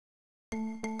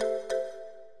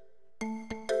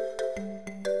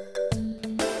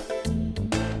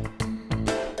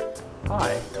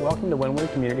welcome to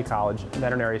Windward Community College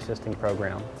Veterinary Assisting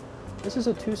Program. This is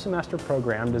a 2-semester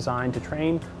program designed to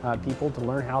train people to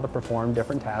learn how to perform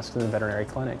different tasks in the veterinary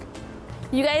clinic.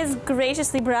 You guys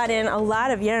graciously brought in a lot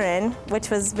of urine,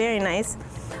 which was very nice.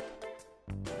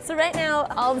 So right now,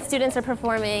 all the students are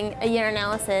performing a urine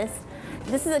analysis.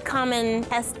 This is a common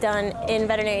test done in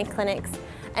veterinary clinics,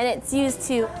 and it's used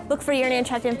to look for urinary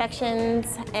tract infections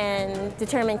and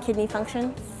determine kidney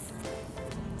function.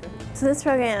 So this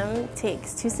program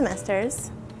takes 2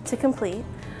 semesters to complete,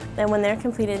 and when they're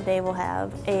completed, they will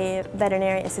have a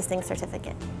veterinary assisting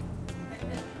certificate.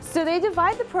 So they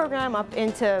divide the program up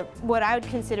into what I would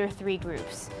consider 3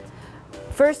 groups.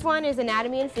 First one is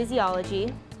anatomy and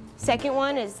physiology. Second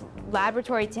one is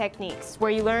laboratory techniques,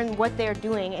 where you learn what they're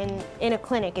doing in a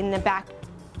clinic, in the back,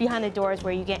 behind the doors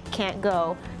where you can't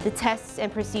go, the tests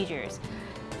and procedures.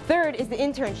 Third is the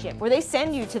internship, where they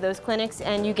send you to those clinics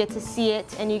and you get to see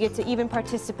it and you get to even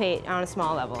participate on a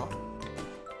small level.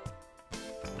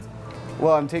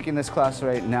 Well, I'm taking this class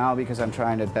right now because I'm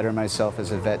trying to better myself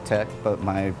as a vet tech, but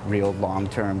my real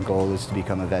long-term goal is to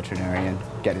become a veterinarian,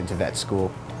 get into vet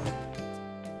school.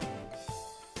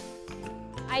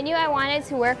 I knew I wanted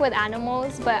to work with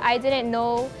animals, but I didn't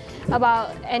know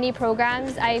about any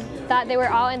programs. I thought they were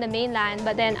all in the mainland,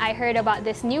 but then I heard about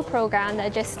this new program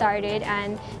that just started,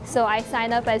 and so I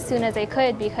signed up as soon as I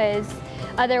could, because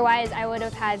otherwise I would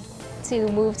have had to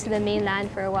move to the mainland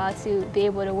for a while to be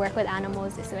able to work with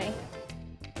animals this way.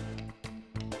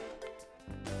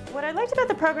 What I liked about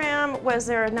the program was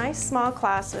there were nice small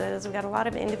classes. We got a lot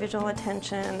of individual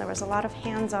attention. There was a lot of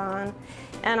hands-on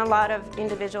and a lot of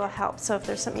individual help. So if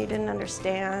there's something you didn't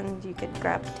understand, you could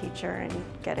grab the teacher and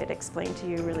get it explained to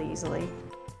you really easily.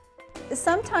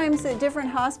 Sometimes at different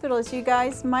hospitals, you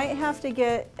guys might have to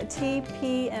get a T,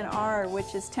 P, and R,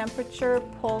 which is temperature,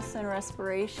 pulse, and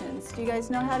respirations. Do you guys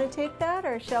know how to take that,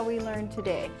 or shall we learn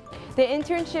today? The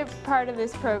internship part of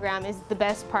this program is the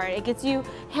best part. It gets you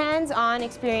hands-on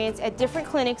experience at different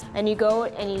clinics, and you go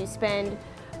and you spend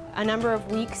a number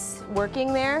of weeks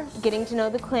working there, getting to know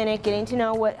the clinic, getting to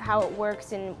know how it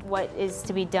works and what is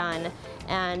to be done.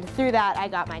 And through that, I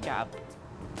got my job.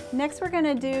 Next, we're going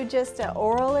to do just an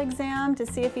oral exam to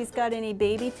see if he's got any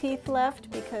baby teeth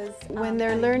left, because when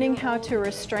they're learning how to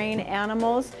restrain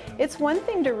animals, it's one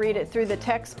thing to read it through the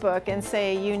textbook and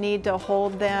say you need to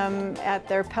hold them at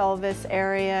their pelvis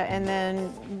area and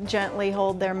then gently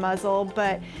hold their muzzle,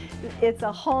 but it's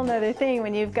a whole nother thing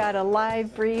when you've got a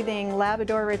live breathing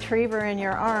Labrador retriever in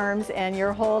your arms and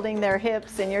you're holding their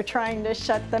hips and you're trying to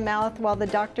shut the mouth while the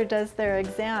doctor does their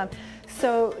exam.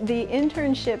 So the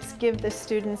internships give the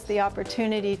students the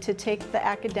opportunity to take the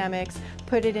academics,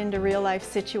 put it into real-life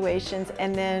situations,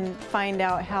 and then find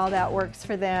out how that works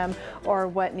for them or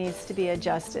what needs to be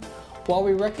adjusted. While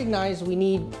we recognize we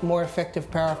need more effective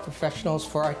paraprofessionals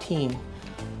for our team,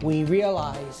 we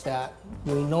realize that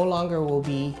we no longer will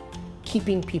be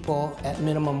keeping people at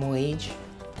minimum wage.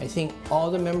 I think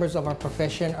all the members of our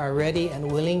profession are ready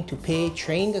and willing to pay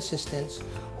trained assistants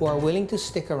who are willing to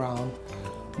stick around,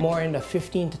 more in the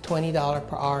 $15 to $20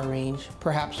 per hour range,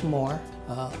 perhaps more.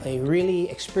 A really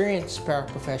experienced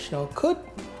paraprofessional could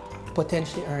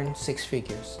potentially earn 6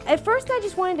 figures. At first, I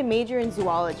just wanted to major in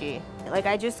zoology. Like,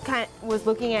 I just kind of was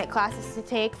looking at classes to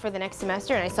take for the next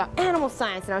semester, and I saw animal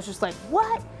science, and I was just like,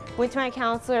 what? Went to my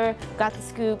counselor, got the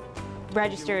scoop,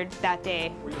 registered that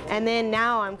day. And then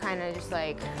now I'm kind of just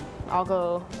like, I'll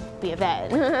go be a vet.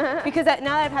 Because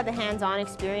now that I've had the hands-on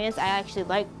experience, I actually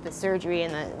like the surgery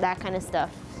and that kind of stuff.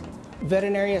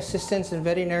 Veterinary assistants and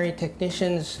veterinary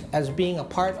technicians, as being a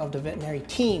part of the veterinary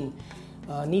team,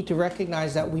 need to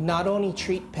recognize that we not only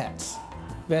treat pets.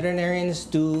 Veterinarians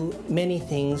do many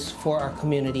things for our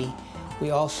community.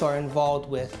 We also are involved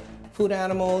with food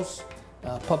animals,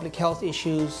 public health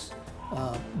issues,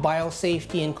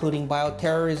 biosafety, including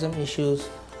bioterrorism issues.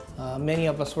 Many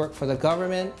of us work for the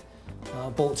government,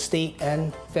 both state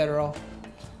and federal.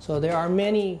 So there are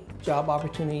many job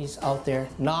opportunities out there,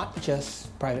 not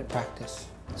just private practice.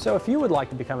 So if you would like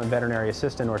to become a veterinary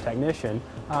assistant or technician,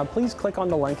 please click on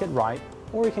the link at right,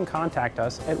 or you can contact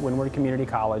us at Windward Community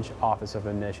College Office of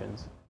Admissions.